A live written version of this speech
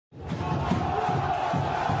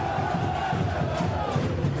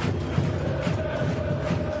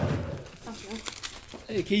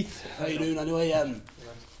Hey Keith, how you doing? Anyway,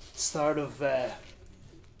 start of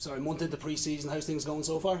month into pre-season. How's things going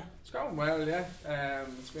so far? It's going well, yeah.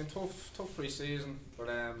 It's been tough pre-season, but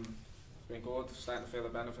it's been good. Starting to feel the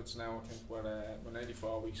benefits now. I think we're nearly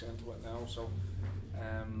 4 weeks into it now, so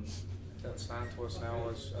it'll stand to us now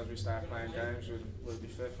as we start playing games. We'll be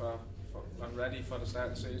fit and ready for the start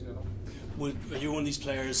of the season. You know. Are you one of these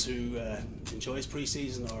players who enjoys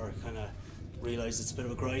pre-season, or kind of realise it's a bit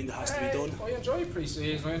of a grind that has to be done? I enjoy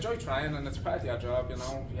pre-season. I enjoy trying, and it's part of your job. You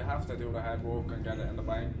know, you have to do the hard work and get it in the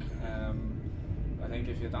bank. I think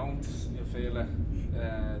if you don't, you feel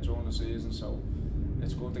it during the season. So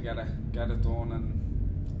it's good to get it done,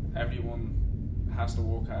 and everyone has to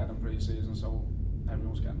work hard in pre-season. So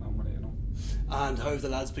everyone's getting on with it, you know. And how have the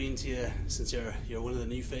lads been to you since you're one of the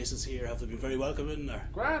new faces here? Have they been very welcoming? Or?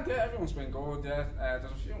 Grand, yeah. Everyone's been good. Yeah,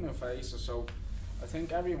 there's a few new faces, so I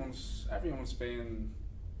think everyone's been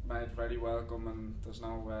made very welcome, and there's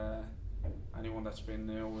no anyone that's been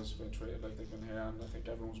new has been treated like they've been here, and I think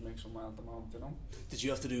everyone's mixing well at the moment, you know. Did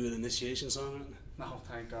you have to do an initiation song? No,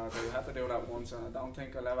 thank God. I had to do that once, and I don't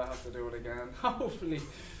think I'll ever have to do it again. Hopefully,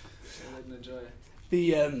 I didn't enjoy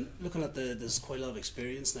it. Looking at there's quite a lot of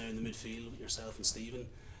experience now in the midfield with yourself and Stephen.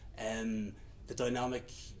 The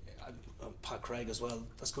dynamic, Pat Craig as well.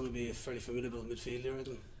 That's going to be a fairly formidable midfield, I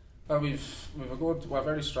reckon. Well, we're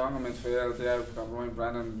very strong in midfield. Yeah, we've got Ryan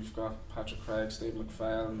Brennan, we've got Patrick Craig, Stephen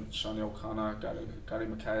McPhail, Shonny O'Connor, Gary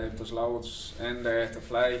McCabe. There's loads in there to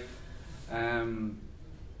play.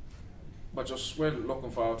 But we're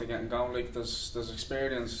looking forward to getting going. Like there's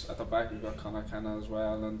experience at the back. We've got Conor Kenna as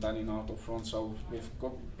well, and Danny North up front. So we've a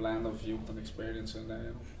good blend of youth and experience in there.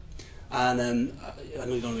 You know. And I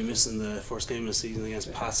know you're going to be missing the first game of the season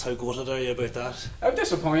against Pats. How gutted are you about that? I'm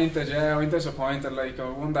disappointed, yeah. I'm disappointed. Like, I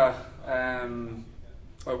wonder,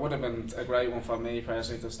 it would have been a great one for me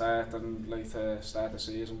personally to start the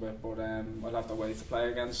season with, but I'll have to wait to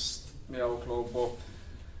play against my old club.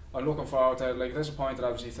 But I'm looking forward to, disappointed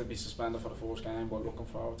obviously to be suspended for the first game, but looking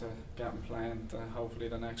forward to getting playing hopefully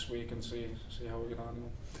the next week and see how we get on. You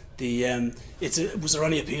know. Was there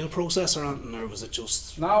any appeal process or anything, or was it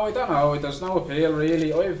just? No, I don't know. There's no appeal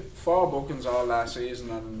really. I have 4 bookings all last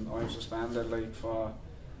season, and I'm suspended for.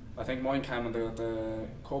 I think mine came in the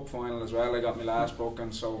cup final as well. I got my last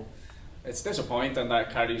booking, so it's disappointing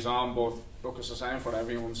that carries on. But look, it's the same for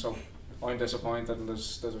everyone. So I'm disappointed, and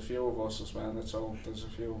there's a few of us suspended. So there's a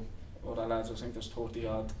few other lads. I think there's 30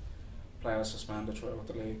 odd players suspended throughout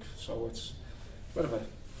the league. So it's a bit of a.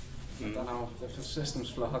 I don't know, the system's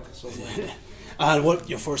flawed somewhere. And what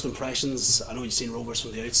your first impressions? I know you've seen Rovers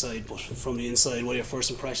from the outside, but from the inside, what are your first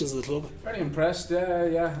impressions of the club? Very impressed,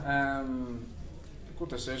 yeah. Good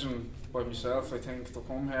decision by myself, I think, to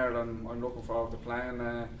come here, and I'm looking forward to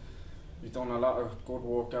playing. We've done a lot of good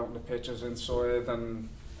work out in the pitches inside, and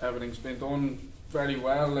everything's been done very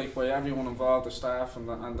well, by everyone involved, the staff and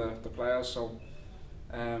the players. So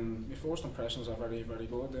my first impressions are very, very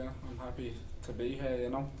good. Yeah, I'm happy to be here, you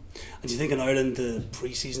know. And do you think in Ireland the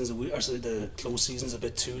pre-season's the close season's a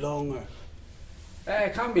bit too long, or?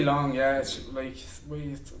 It can be long, yeah. It's like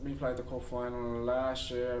we played the cup final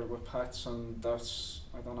last year with Pats, and that's,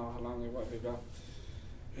 I don't know how long we got.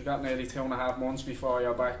 We got nearly 2.5 months before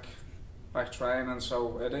you're back training,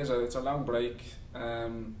 so it's a long break.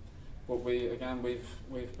 But we've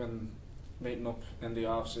been meeting up in the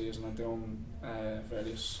off season and doing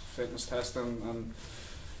various fitness testing and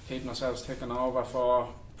keeping ourselves ticking over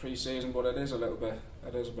for pre-season. But it is a little bit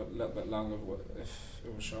longer. If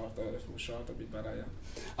it was shorter, it'd be better.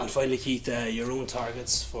 Yeah. And finally, Keith, your own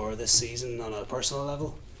targets for this season on a personal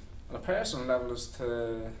level? On a personal level is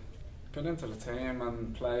to get into the team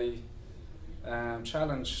and play,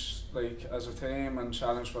 challenge as a team, and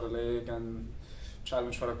challenge for the league and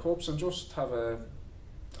challenge for the cups, and just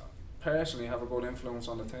personally have a good influence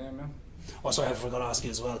on the team. Yeah. Oh, sorry, I forgot to ask you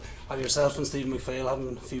as well. Have yourself and Stephen McPhail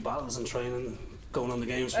having a few battles in training, going on the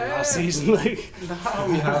games from last season? No,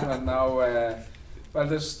 we haven't. No. Well,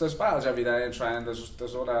 there's battles every day in training.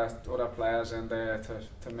 There's other players in there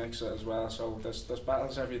to mix it as well. So there's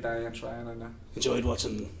battles every day in training. Yeah. Enjoyed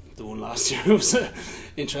watching the one last year. It was an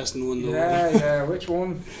interesting one. Yeah. Which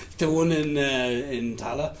one? The one in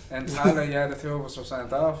Tala. In Tala, yeah. The 2 of us were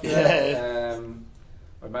sent off. Yeah.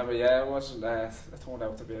 I remember, it wasn't. It turned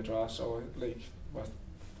out to be a draw. So we're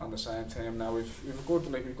on the same team now. We've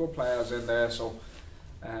good players in there. So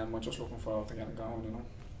we're just looking forward to getting going. You know.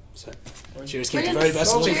 So, cheers, Keith. The very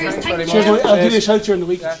best. Thanks very much. Cheers. I'll give you a shout during the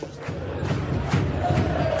week. Yeah.